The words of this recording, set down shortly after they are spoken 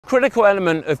critical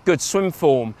element of good swim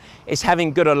form is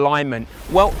having good alignment.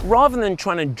 Well, rather than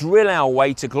trying to drill our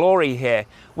way to glory here,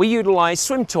 we utilize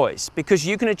swim toys because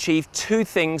you can achieve two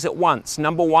things at once.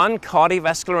 Number one,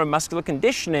 cardiovascular and muscular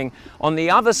conditioning. On the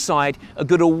other side, a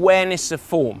good awareness of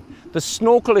form. The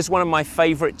snorkel is one of my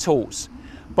favorite tools.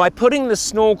 By putting the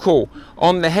snorkel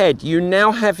on the head, you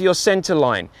now have your center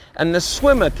line, and the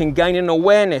swimmer can gain an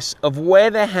awareness of where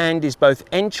their hand is both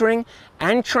entering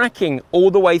and tracking all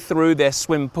the way through their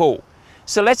swim pool.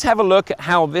 So let's have a look at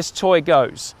how this toy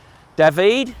goes.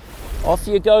 David, off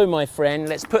you go, my friend.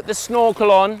 Let's put the snorkel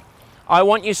on. I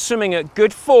want you swimming at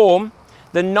good form.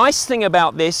 The nice thing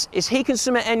about this is he can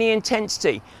swim at any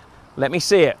intensity. Let me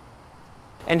see it.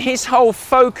 And his whole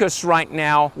focus right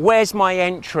now, where's my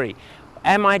entry?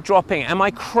 Am I dropping? Am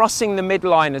I crossing the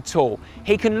midline at all?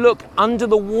 He can look under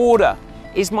the water.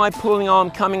 Is my pulling arm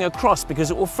coming across?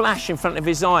 Because it will flash in front of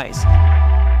his eyes.